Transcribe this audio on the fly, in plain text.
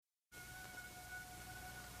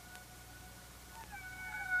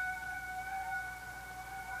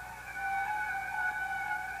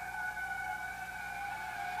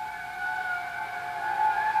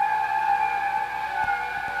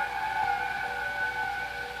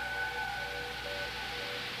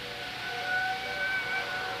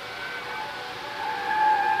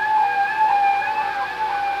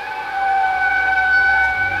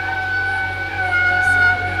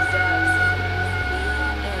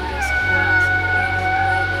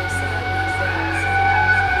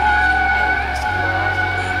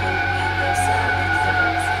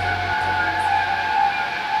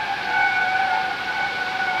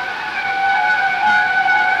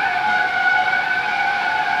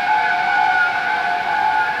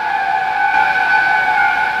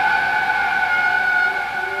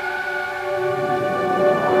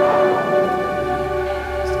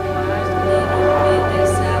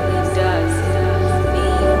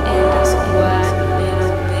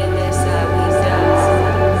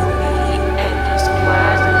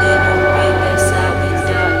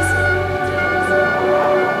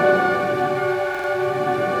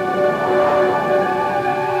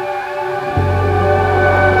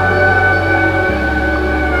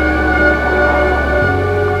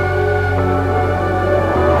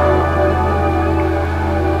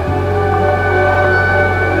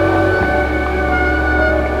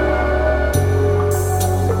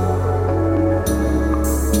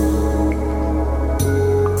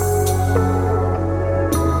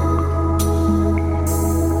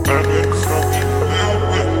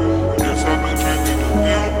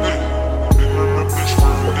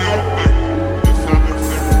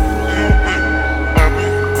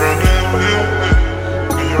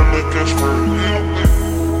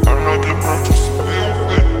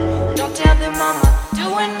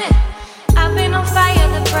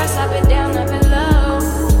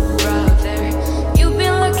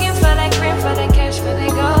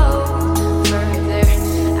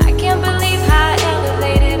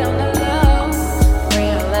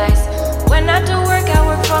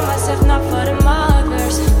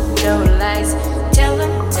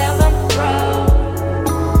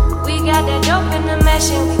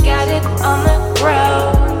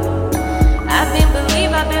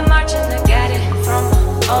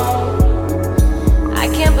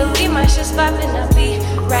poppin', I be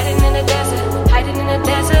riding in the desert, hiding in the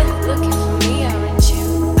desert, looking for me, aren't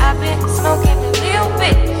you? I've been smoking a little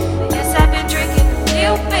bit, yes, I've been drinking a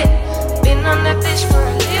little bit, been on that bitch for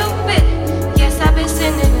a little bit, yes, I've been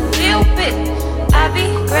sinning a little bit, I be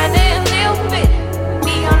grinding a little bit,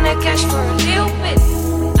 be on that cash for a little bit,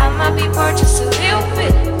 I might be poor just a little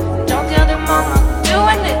bit, don't tell them mama I'm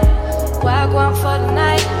doing it, why I go on for the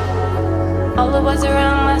night, all the boys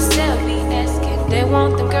around myself be asking, they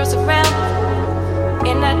want them girls around,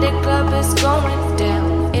 and that the club is going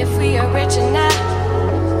down, if we are rich or not,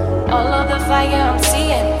 all of the fire I'm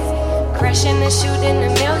seeing, crashing and shooting a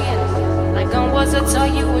million, like I was a toy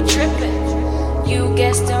you were tripping, you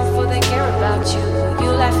guessed them for they care about you,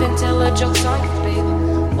 you laugh and tell the jokes on you, baby,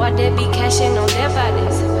 why they be cashing on their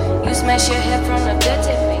bodies, you smash your head from the dirt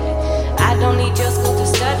at me, I don't need your school to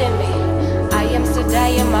study me, I am still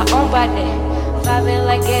dying in my own body, vibing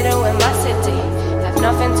like ghetto in my city, have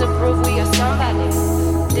nothing to prove we are somebody,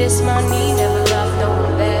 this money never loved no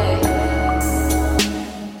one back.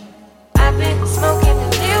 I've been smoking a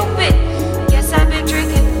little bit, yes I've been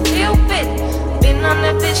drinking a little bit, been on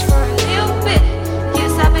that bitch for a little bit,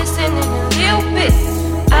 yes I've been sinning a little bit,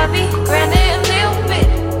 I be grinding a little bit,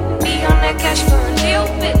 be on that cash for a little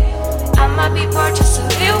bit, I might be poor just a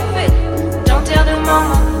little bit, don't tell them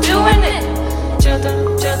mama I'm doing it, jada,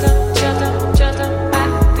 jada, jada, jada, I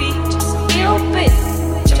be just a little bit,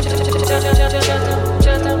 jada, jada, jada,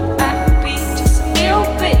 jada, I be just a little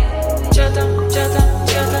bit, jada, jada,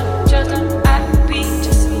 jada, jada, I be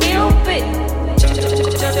just a little bit, jada,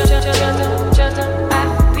 jada, jada, jada, I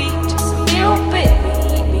be just a little bit,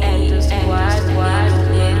 and the squad,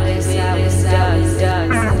 little how it does,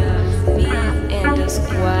 me and the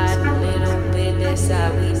squad, little bit that's how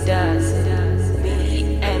we does, me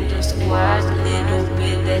and the squad, little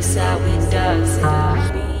bit that's how we does,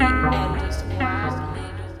 me and the squad, little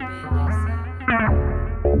bit that's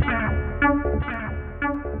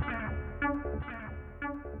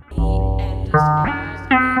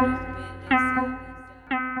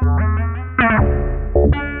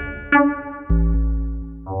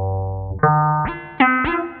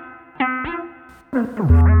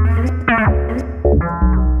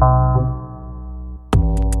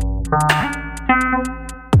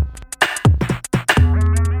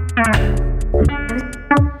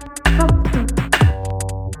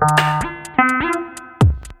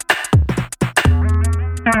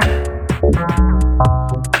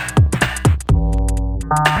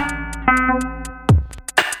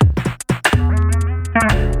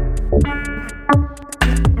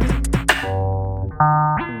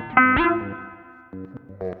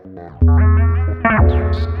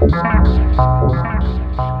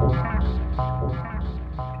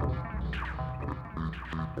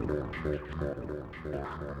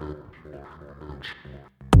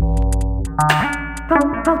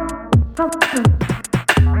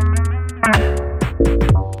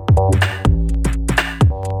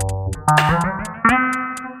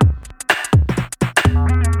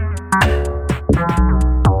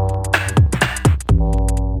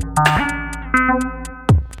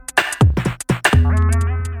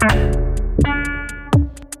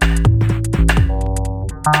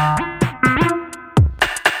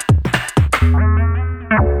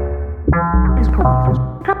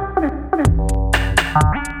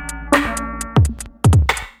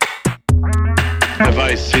Have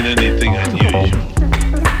I seen anything unusual?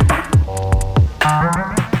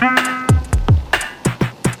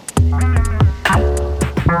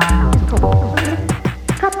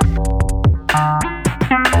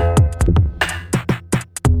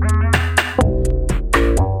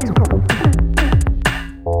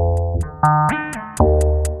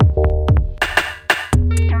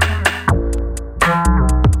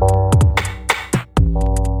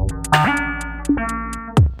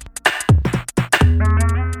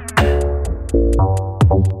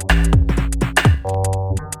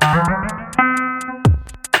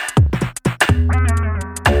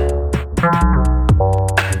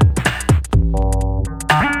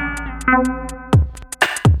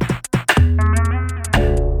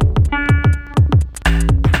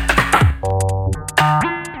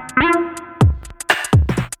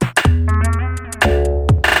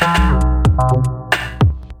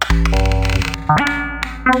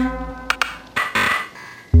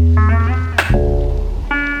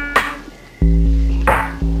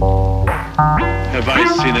 Have I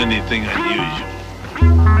seen anything unusual?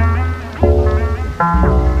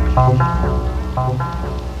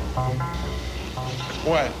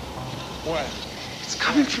 What? It's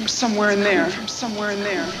coming from somewhere in there.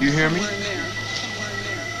 You hear me?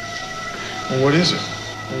 Well, what is it?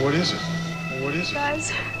 What is it?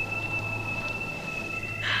 Guys,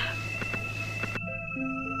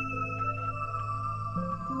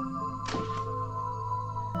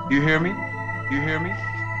 You hear me? You hear me? You hear me?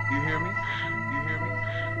 You hear me? You hear me?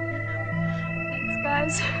 Thanks,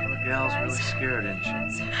 guys. The gal's really scared,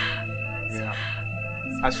 isn't she? Yeah.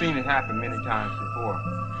 I've seen it happen many times before.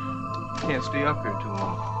 You can't stay up here too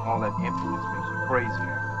long. All that emptiness makes you crazy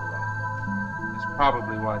after a while. It's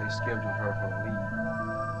probably why they scheduled her for a leave.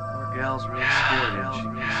 The gal's really scared, isn't she?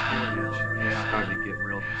 Yeah, I'm starting to get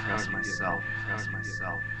real depressed myself.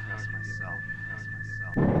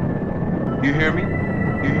 You hear me?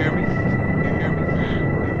 You hear me? You hear me?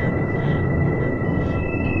 You hear me?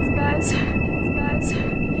 Thanks, guys.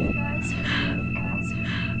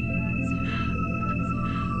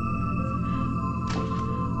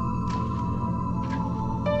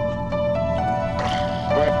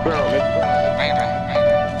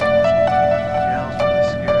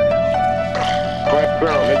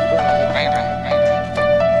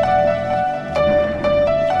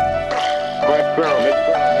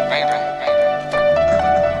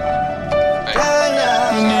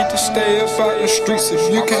 Stay up out the streets if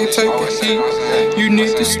you can't take the heat. You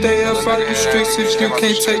need to stay up out the streets if you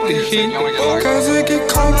can't take the heat. Cause it get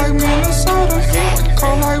cold like Minnesota.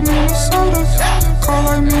 Cold like Minnesota. Cold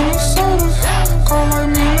like Minnesota. Cold like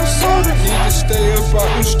Minnesota. Need to stay up out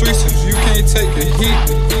the streets if you can't take the heat.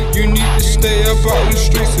 You need to stay up out the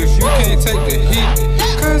streets if you can't take the heat.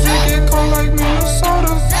 Cause it get cold like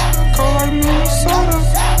Minnesota. Cold like Minnesota.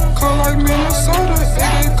 Cold like Minnesota.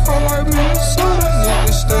 It get cold like Minnesota. Need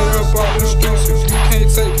to stay up out the streets if you can't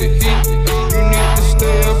take the heat. You need to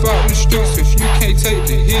stay up out the streets if you can't take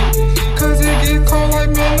the heat. Cause it get cold like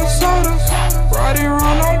Minnesota. Riding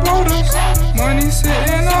around on boulders. Money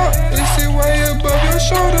sitting up, it sit way above your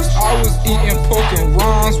shoulders. I was eating pork and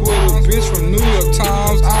rinds with a bitch from New York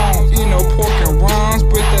Times. I don't eat no pork and rinds,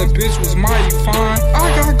 but that bitch was mighty fine.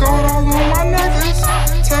 I got gold all on my necklace,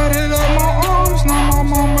 tatted up my arms. Now my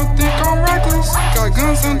mama think I'm reckless. Got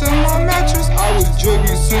guns under my mattress. I was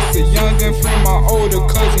jugging since a youngin' from my older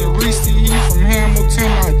cousin Reese. He from Hamilton,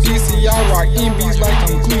 not DC. I rock MBs like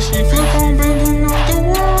I'm Gucci. Flip on banging off the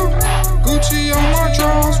world. Gucci on my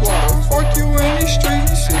drawers. Why the fuck you in these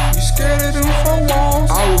streets if you scared of them four walls?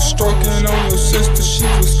 I was stroking on your sister. She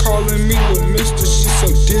was calling me with mister. She so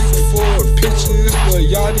different for her pictures. But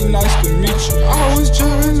Yachty, nice to meet you. I was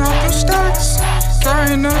jugging out them stacks,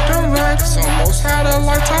 carrying up them racks. Almost had a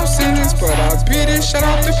lifetime sentence, but I beat it. Shout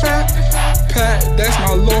out to Pat, that's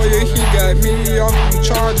my lawyer. He got me off them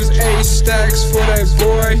charges. 8 stacks for that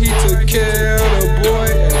boy. He took care of the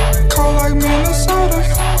boy. Cold like Minnesota.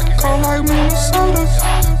 Cold like Minnesota.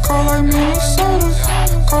 Cold like Minnesota.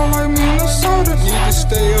 Cold like Minnesota. Need to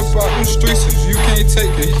stay up out them streets if you can't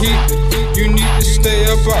take the heat. You need to stay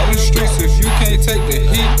up out them streets if you can't take the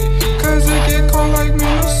heat. Cause it get cold like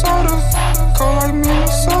Minnesota. Cold like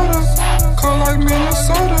Minnesota. Cold like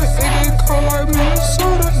Minnesota. It get cold like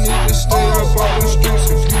Minnesota. Need to stay up out them streets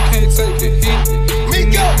if you can't take the heat. You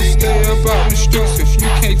need to stay up out the streets if you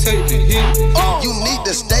can't take the heat. You need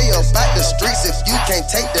to stay up out the streets if you can't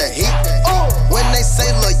take the heat. When they say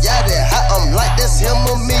Lil Yachty, how I'm like that's him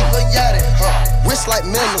or me. Lil Yachty, wrist like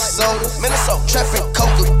Minnesota. Trapping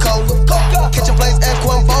Coca-Cola. Kitchen planes and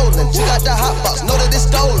corn bowling. You got the hot box, know that it's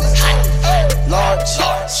stolen. Large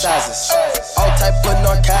sizes, all type of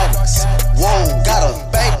narcotics. Whoa, got a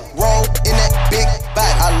bank roll in that big body.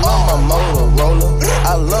 I love my Motorola.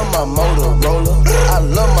 I love my Motorola. I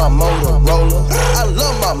love my Motorola. I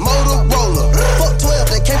love my Motorola. Fuck 12,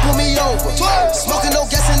 they can't pull me over. Smoking no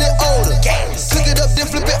gas in it odor. Cook it up, then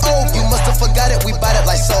flip it over. You must have forgot it, we bought it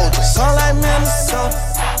like soldiers. Sound like Minnesota.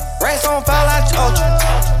 Racks on file like Georgia.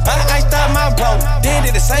 I iced out my road. Then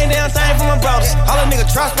did the same damn thing for my brothers. All a nigga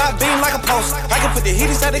trust spot beam like a post. I can put the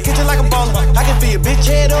heat inside the kitchen like a bowler. I can feel your bitch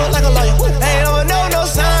head up like a lawyer. They don't know no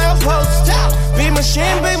sign of post. Big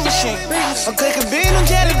machine, big machine. I'm clicking bean on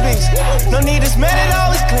jelly beans. No need to smell it,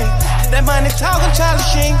 always clean. That money talking Charlie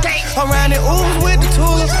Sheen. I'm riding Ubers with the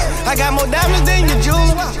tools. I got more diamonds than your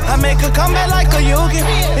jewelry. I make her come back like a Yugi.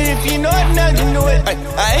 And if you know it, now you knew it.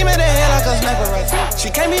 I aim at her head like a sniper rifle.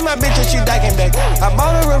 She can't be my bitch and she dyking back. I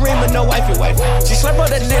bought her a ring but no wifey wife. She slept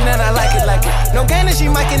on that lid and I like it. No gain and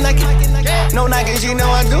she might get Nike. No Nike, she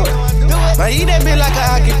know I do it. I eat that bitch like a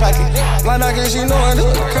hockey pocket. Like Nike, she know I do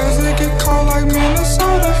it. Cause it get cold like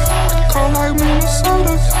Minnesota. Cold like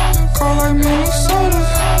Minnesota. Cold like Minnesota.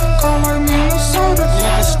 Cold like Minnesota.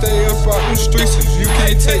 Need to stay up out the streets if you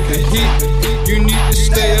can't take the heat. You need to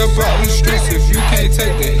stay up out the streets if you can't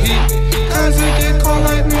take the heat. Cause it get cold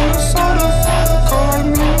like Minnesota. Cold like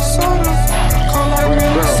Minnesota. Cold like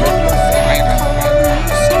Minnesota. Cold like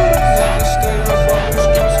Minnesota. Need to stay up out the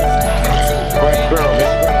streets if you can't take the heat.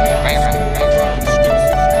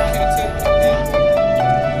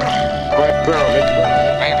 Brown,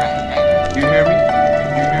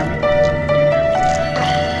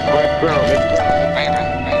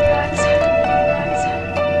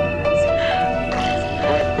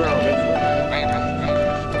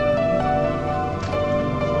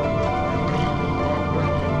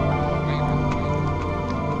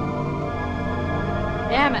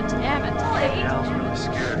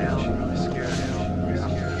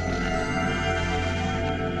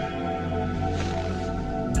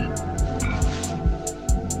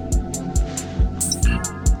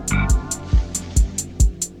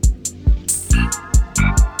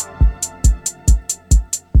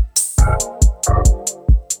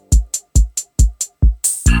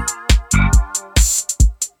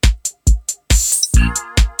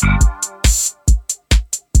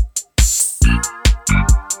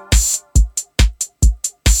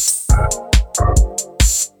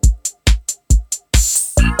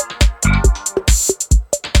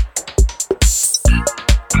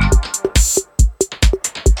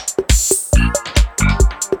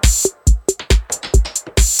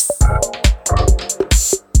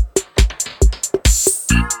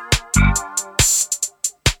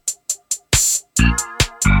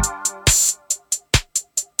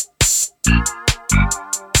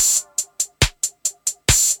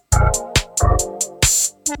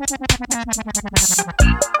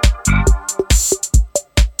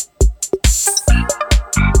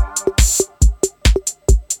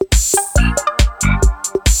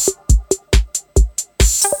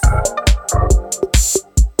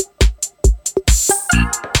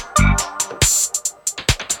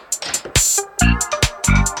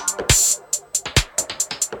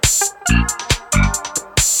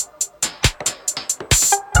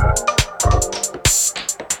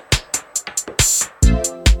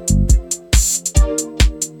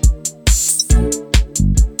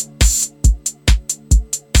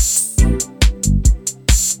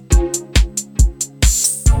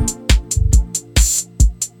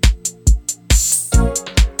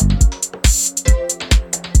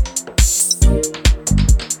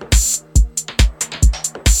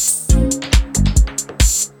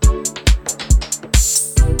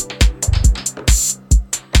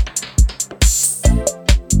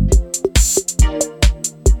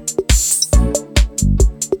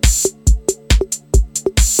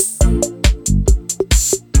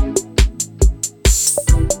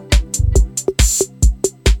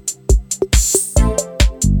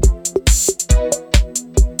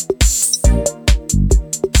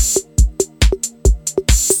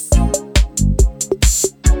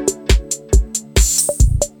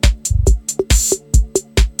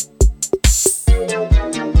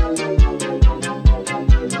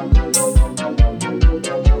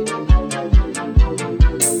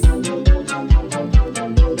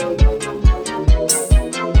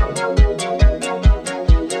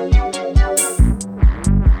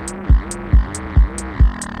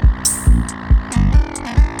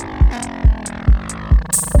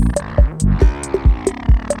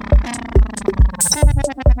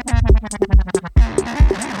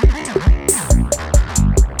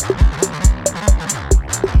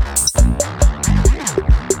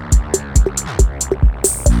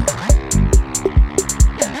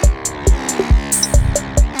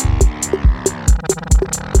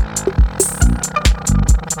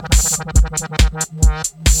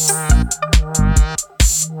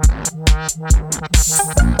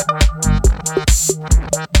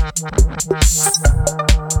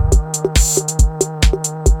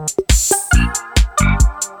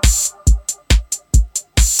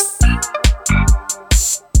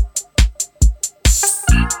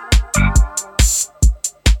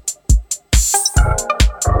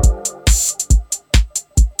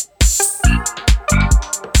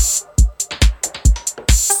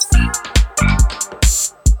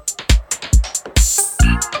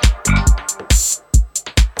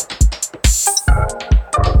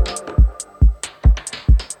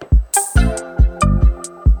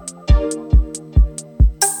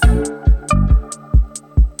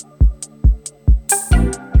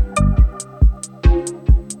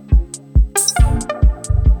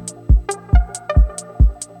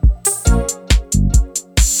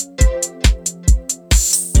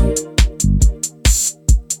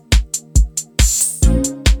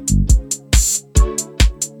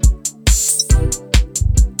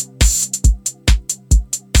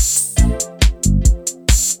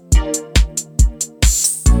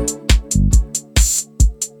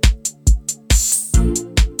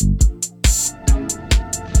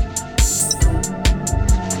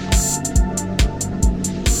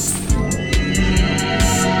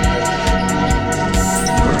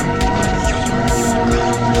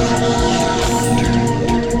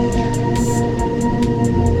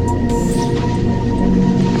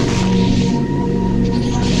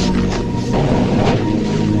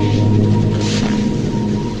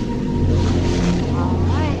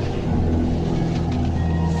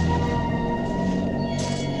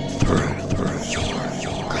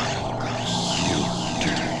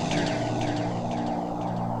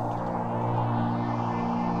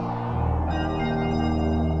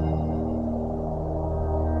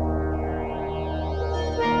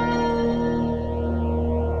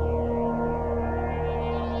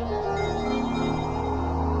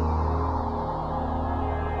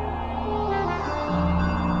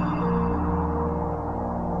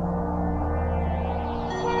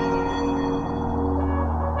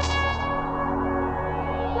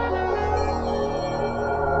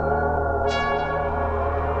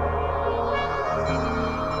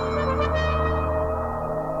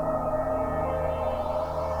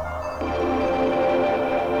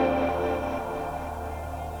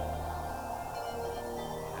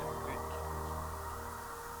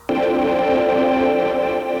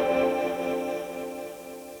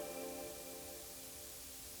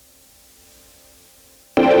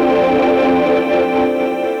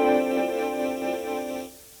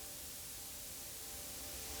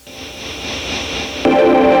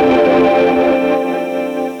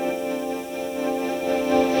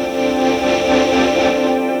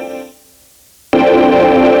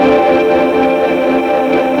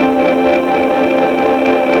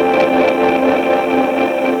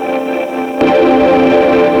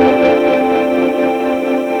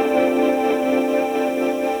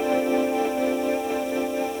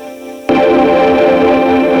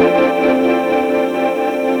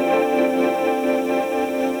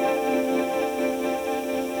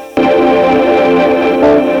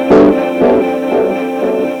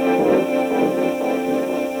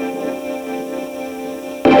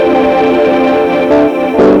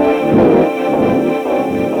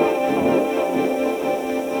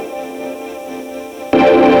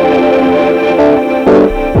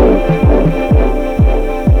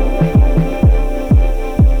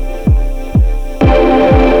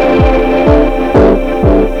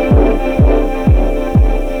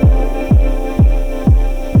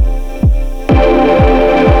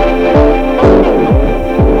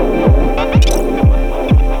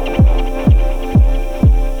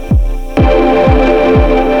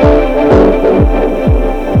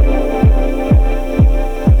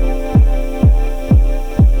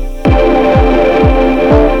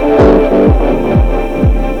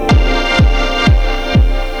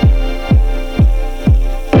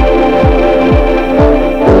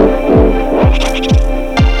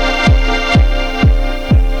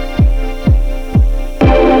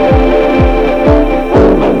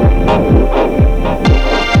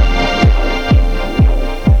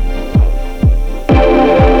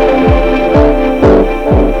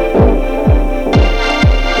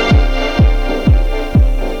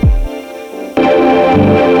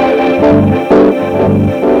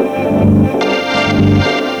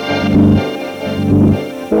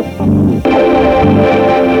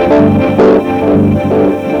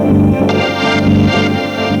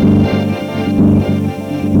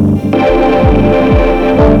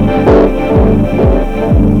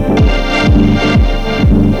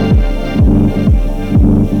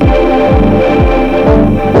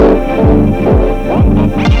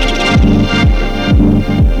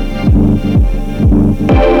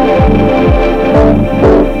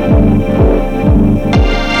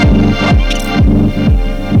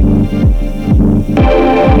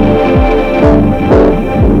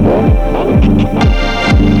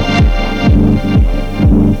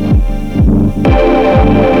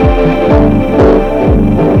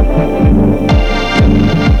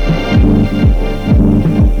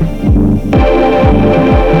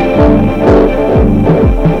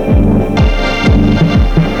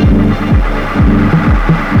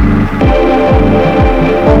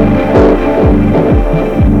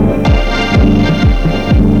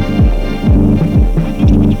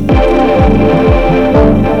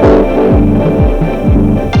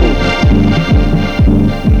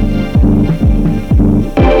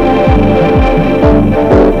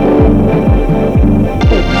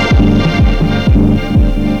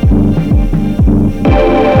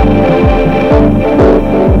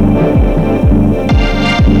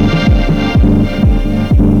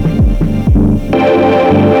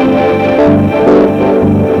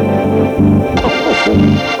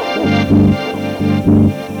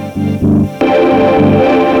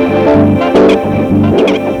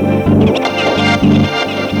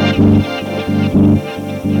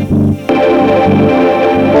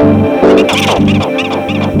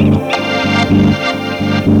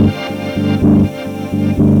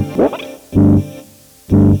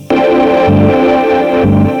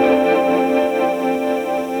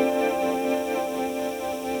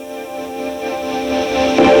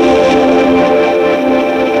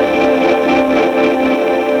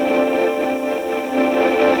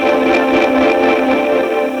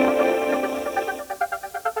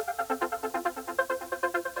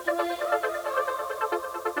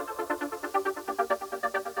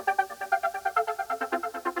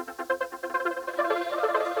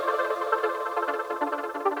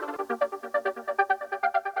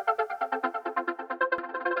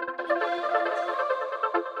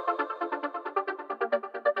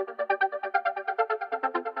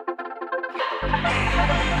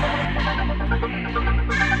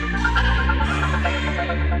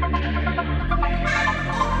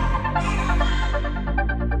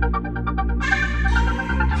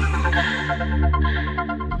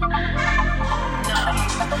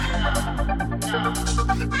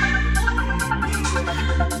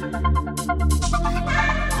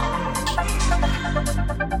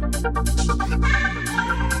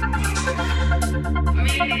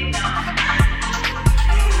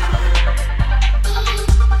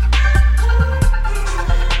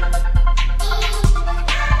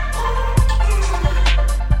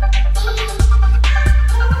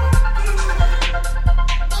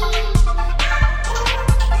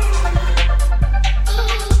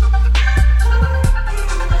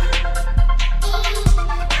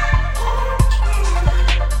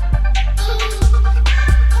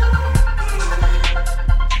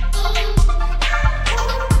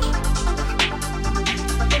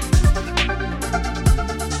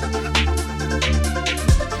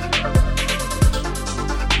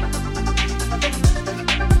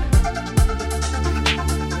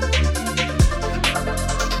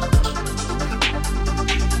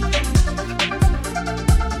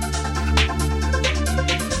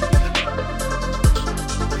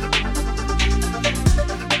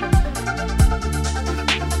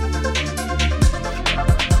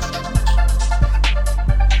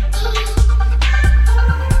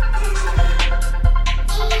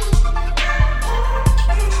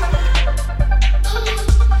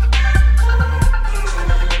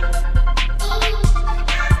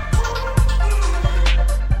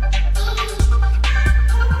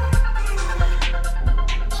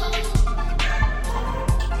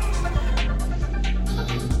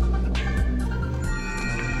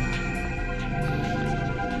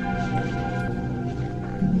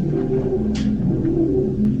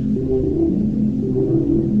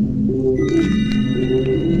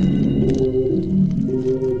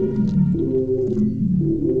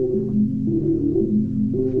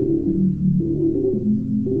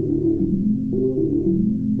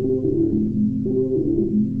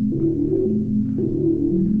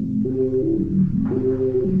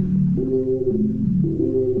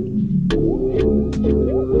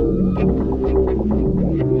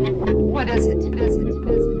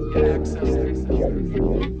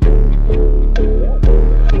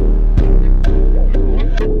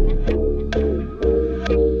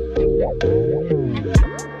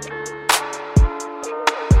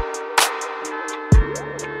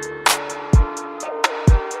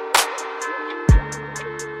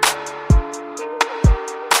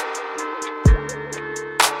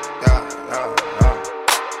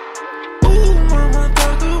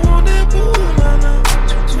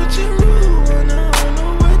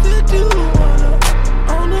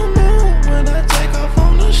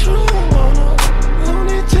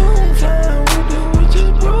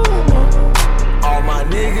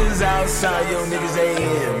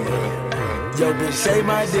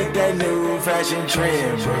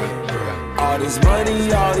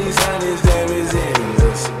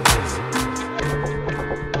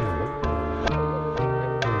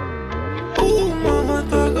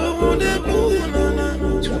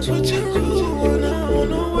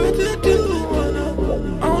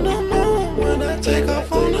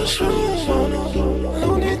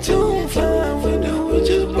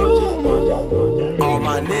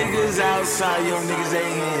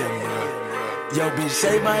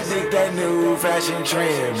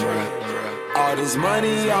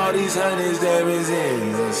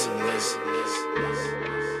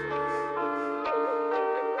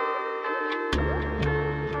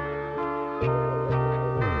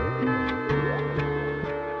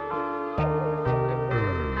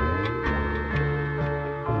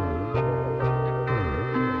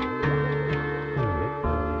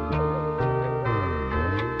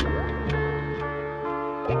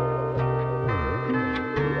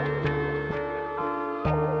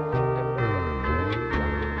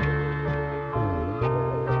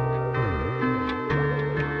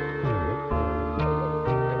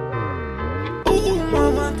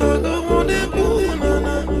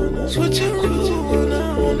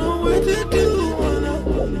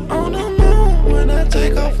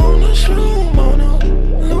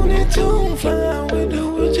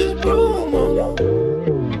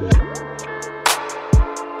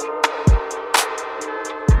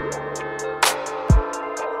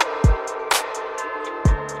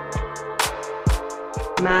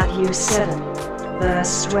 Matthew 7,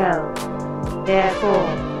 verse 12. Therefore,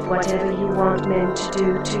 whatever you want men to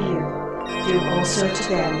do to you, do also to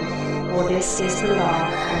them, for this is the law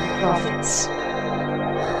and the prophets.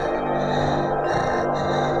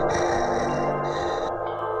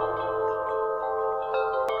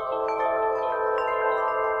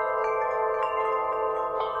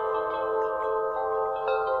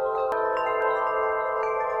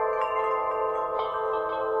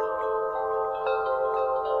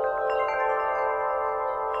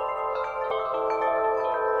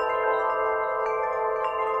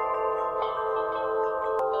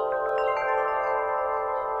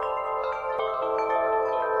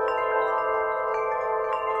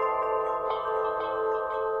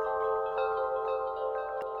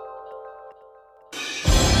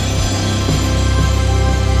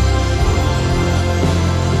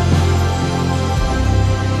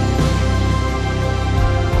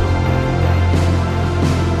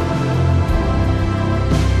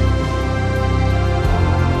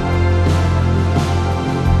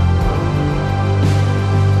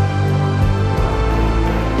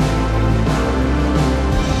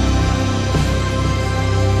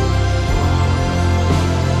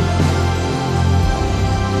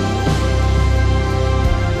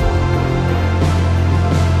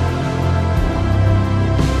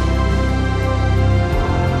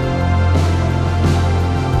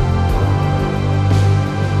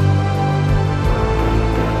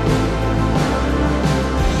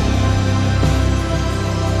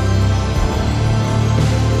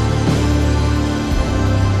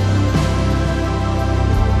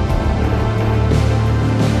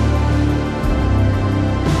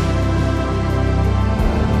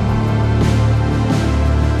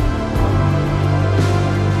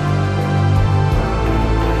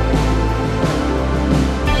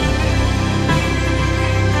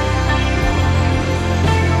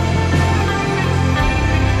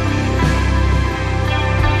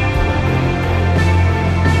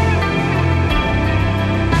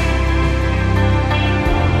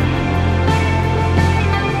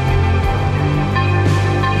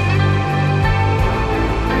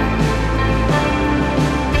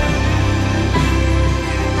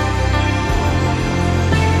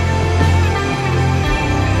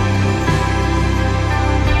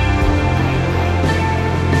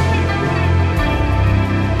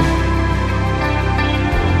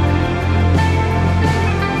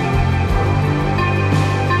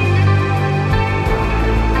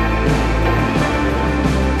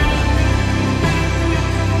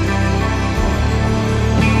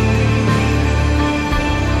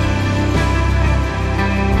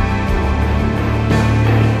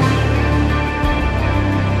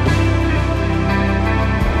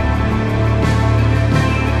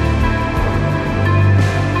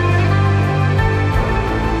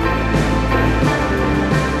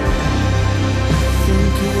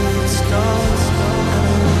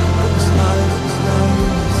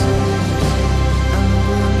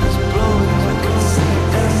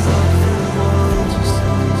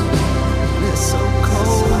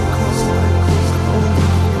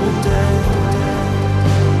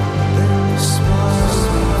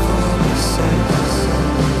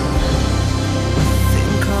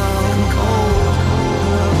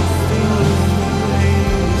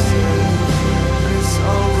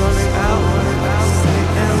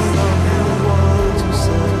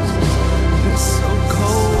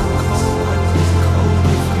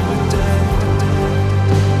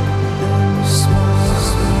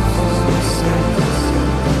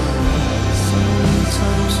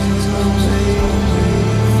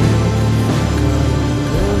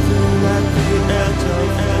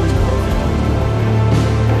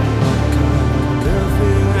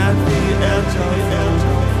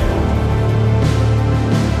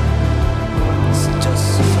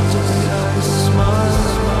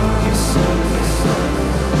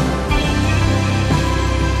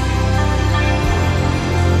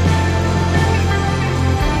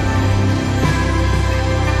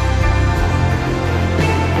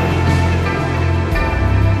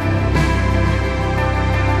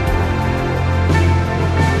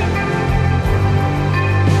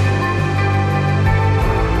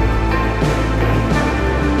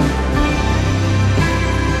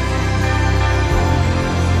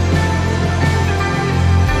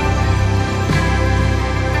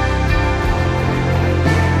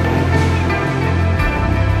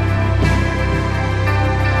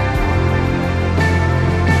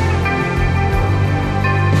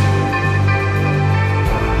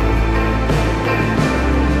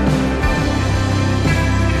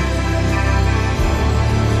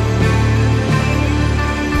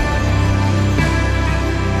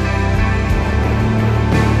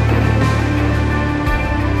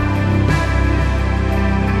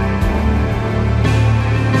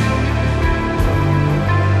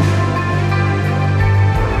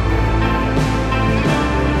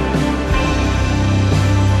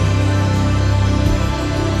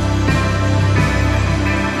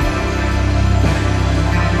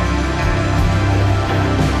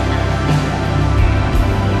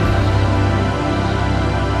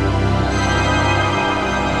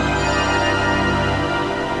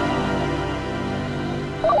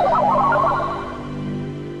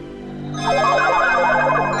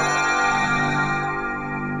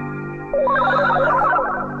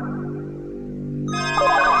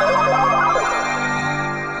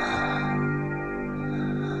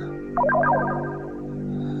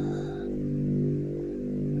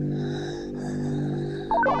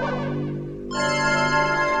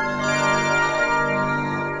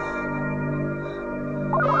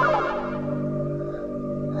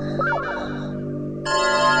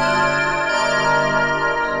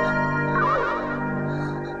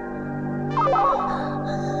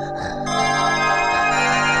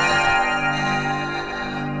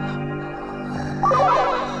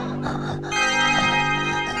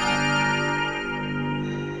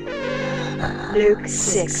 Luke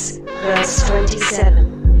 6, verse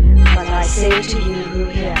 27. But I say to you who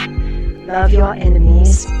hear, love your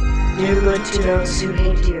enemies, do good to those who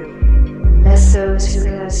hate you, bless those who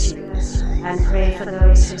curse you, and pray for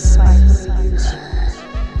those who spitefully use you.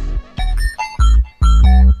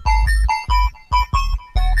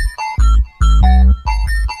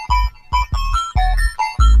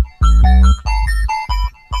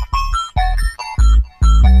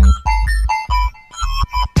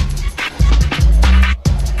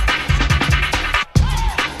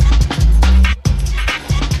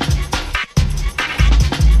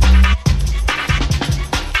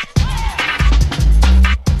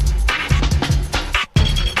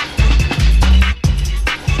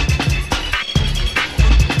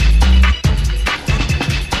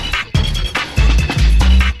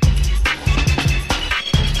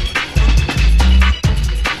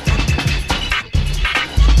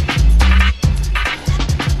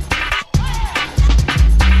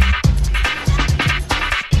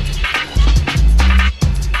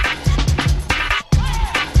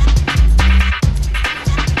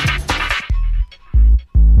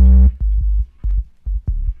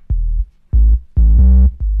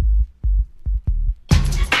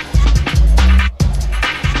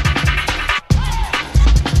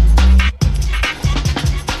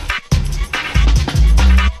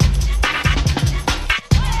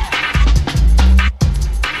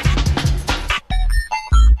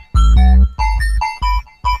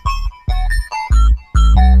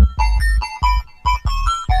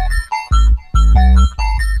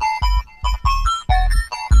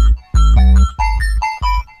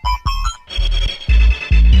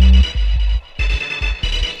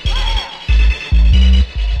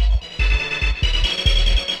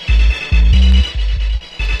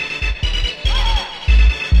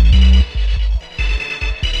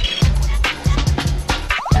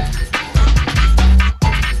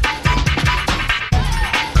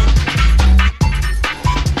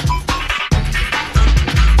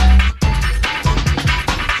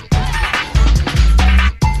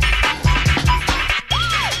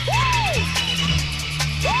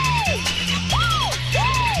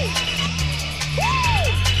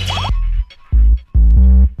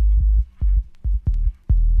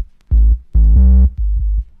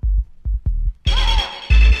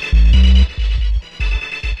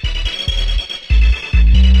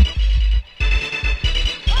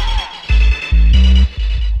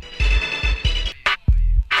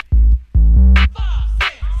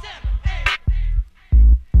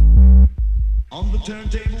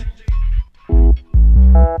 turntable.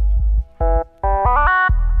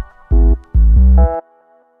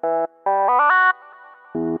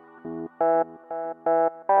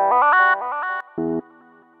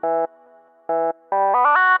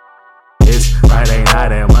 It's Friday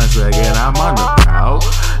night and once again I'm on the prowl.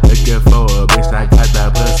 Looking for a bitch that got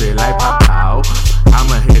that pussy like pop out.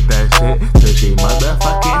 I'ma hit that shit till she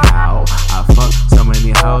motherfucking howl. I fuck so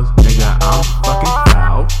many hoes, nigga, I'm fucking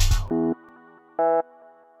foul.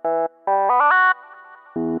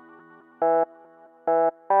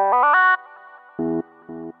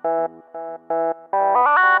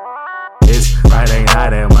 It's Friday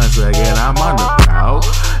night and once again I'm on the prowl.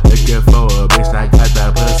 Looking for a bitch that got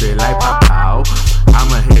that pussy like pop out.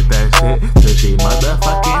 I'ma hit that shit till she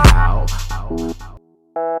motherfucking howl.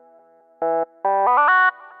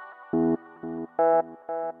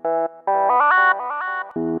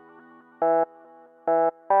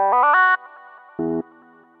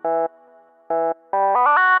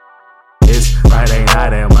 It's Friday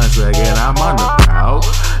night and once again I'm on the prowl.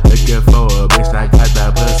 Looking for a bitch that got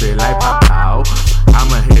that pussy like pop out.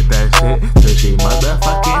 I'ma hit that shit till she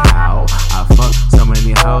motherfucking howl. I fuck so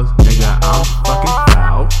many hoes, nigga, I'm fucking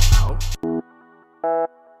foul.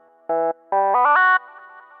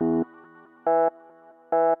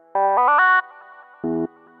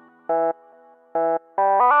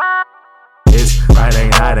 It's Friday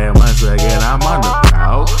night and once again I'm on the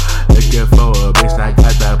prowl. Looking for a bitch that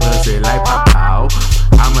got that pussy like pop out.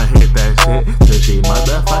 I'ma hit that shit till she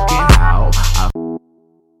motherfucking howl.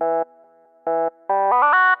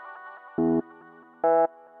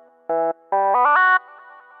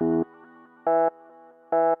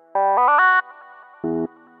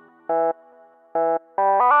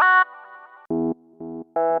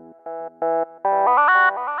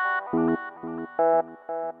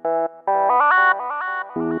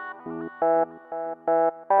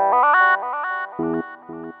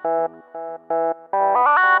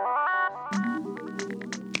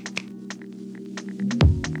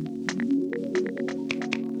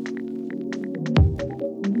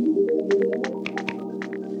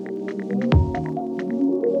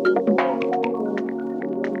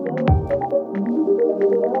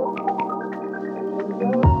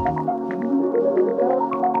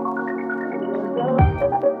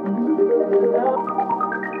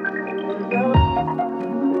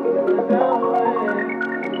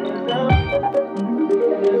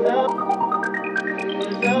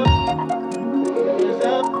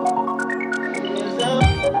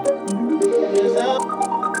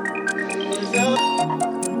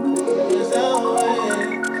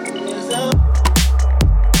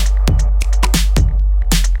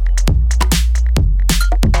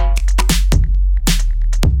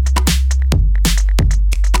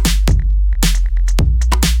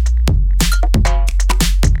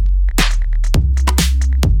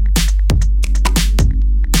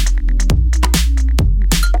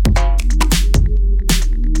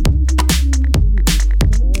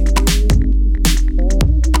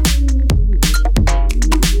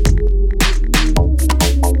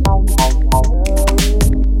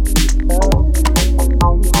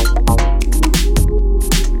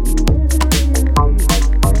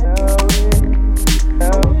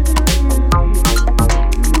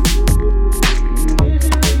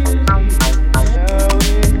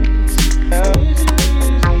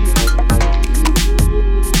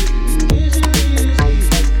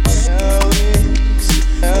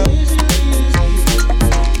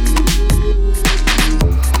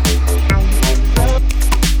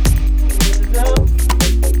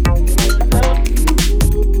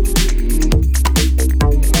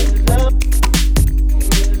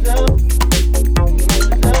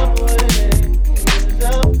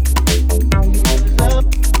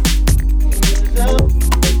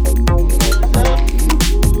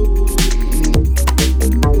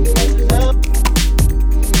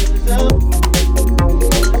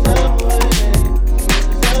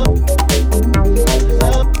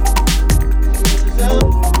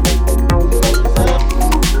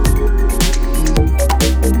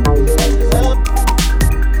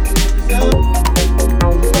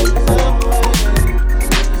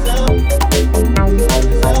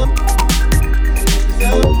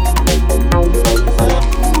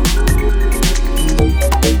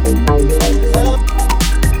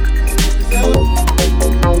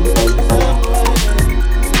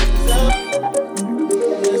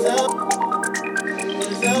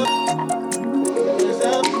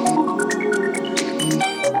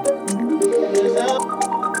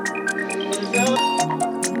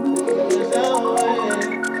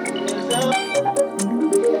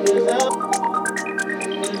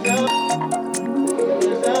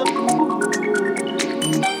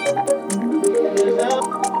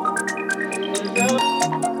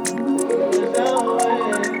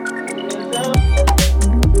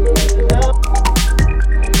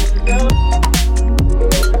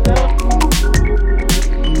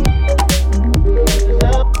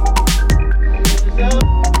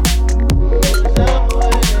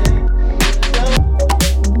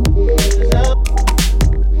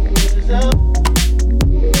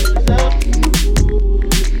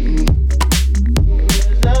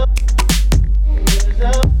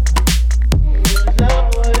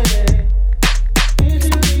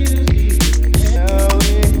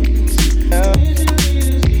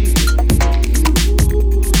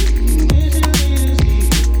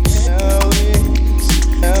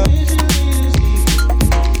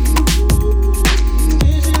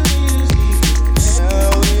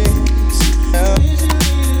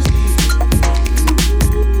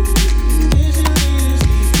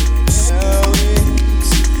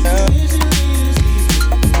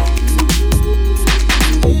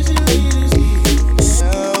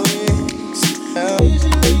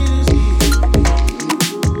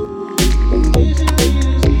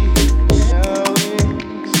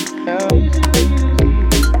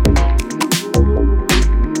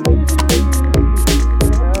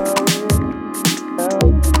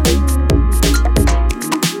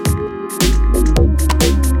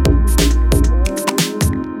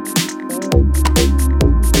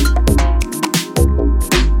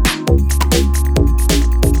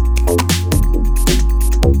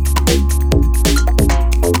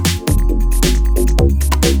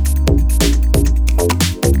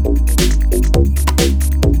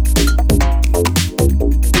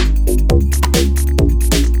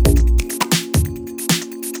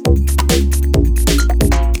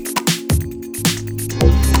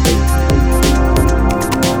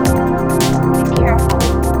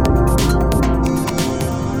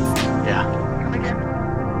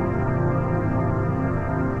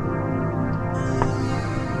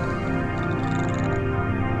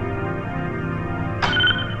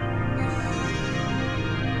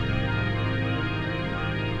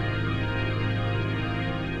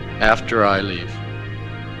 After I leave,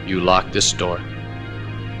 you lock this door,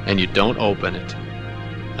 and you don't open it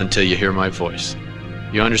until you hear my voice.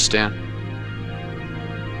 You understand?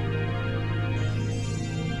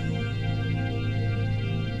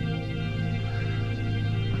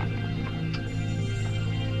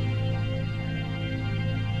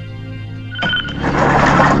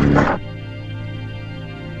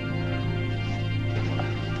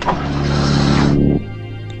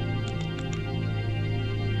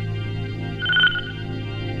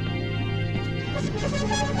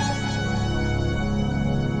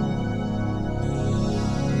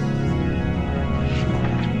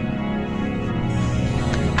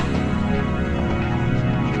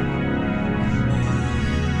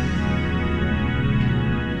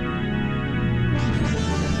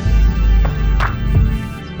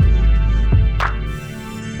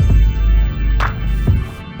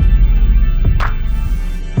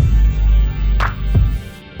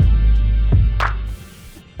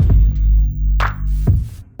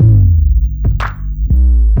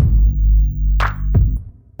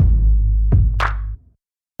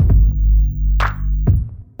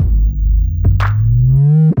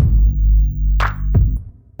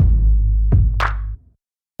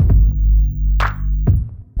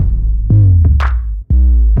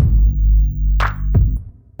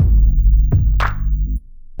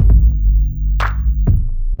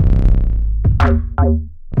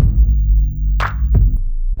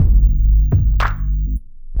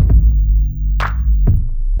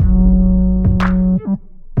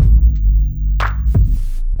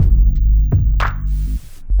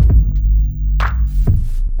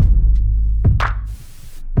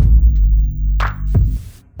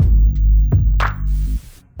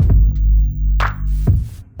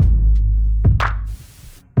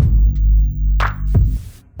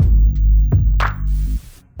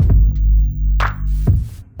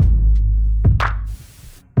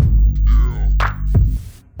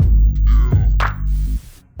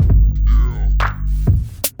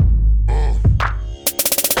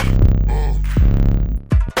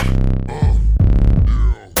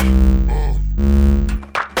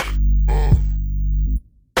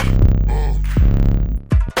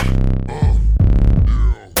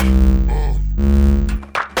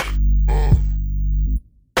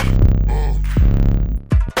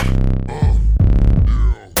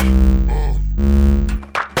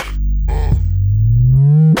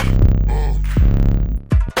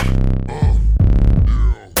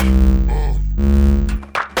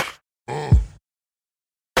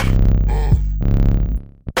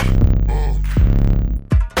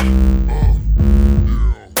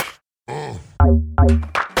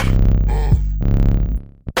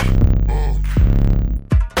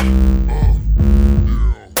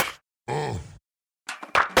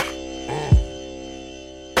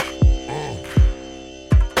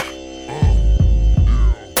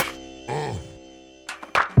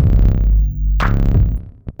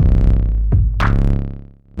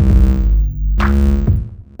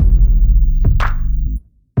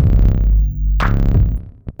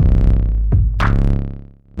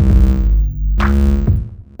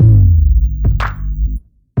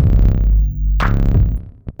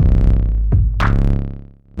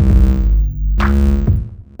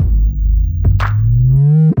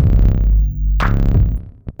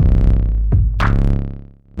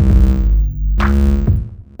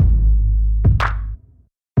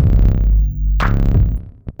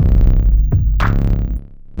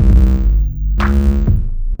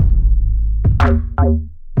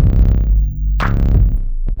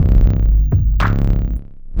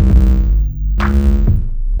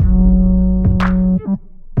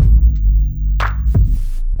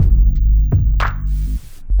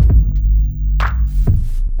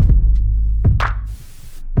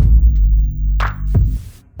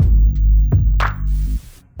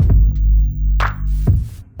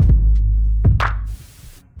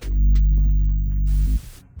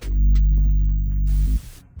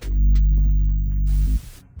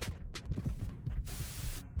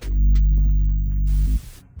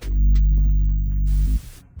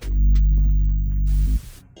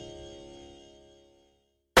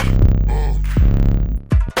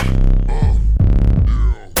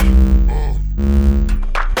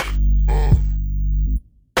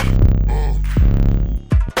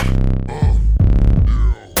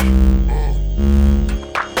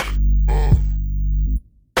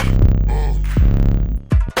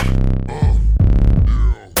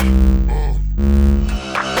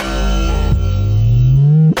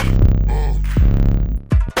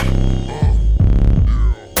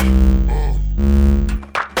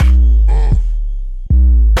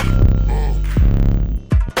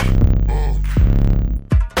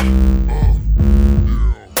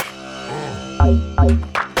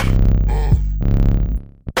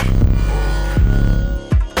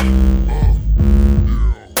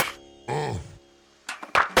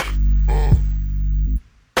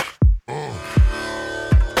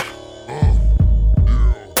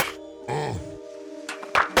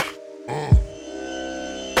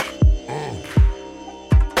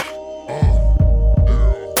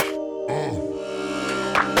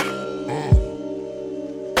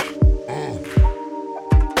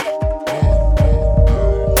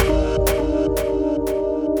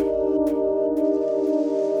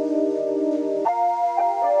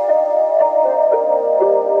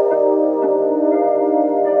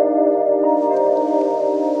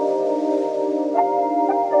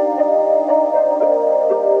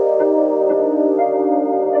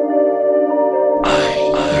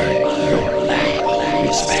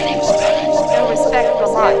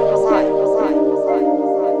 Right.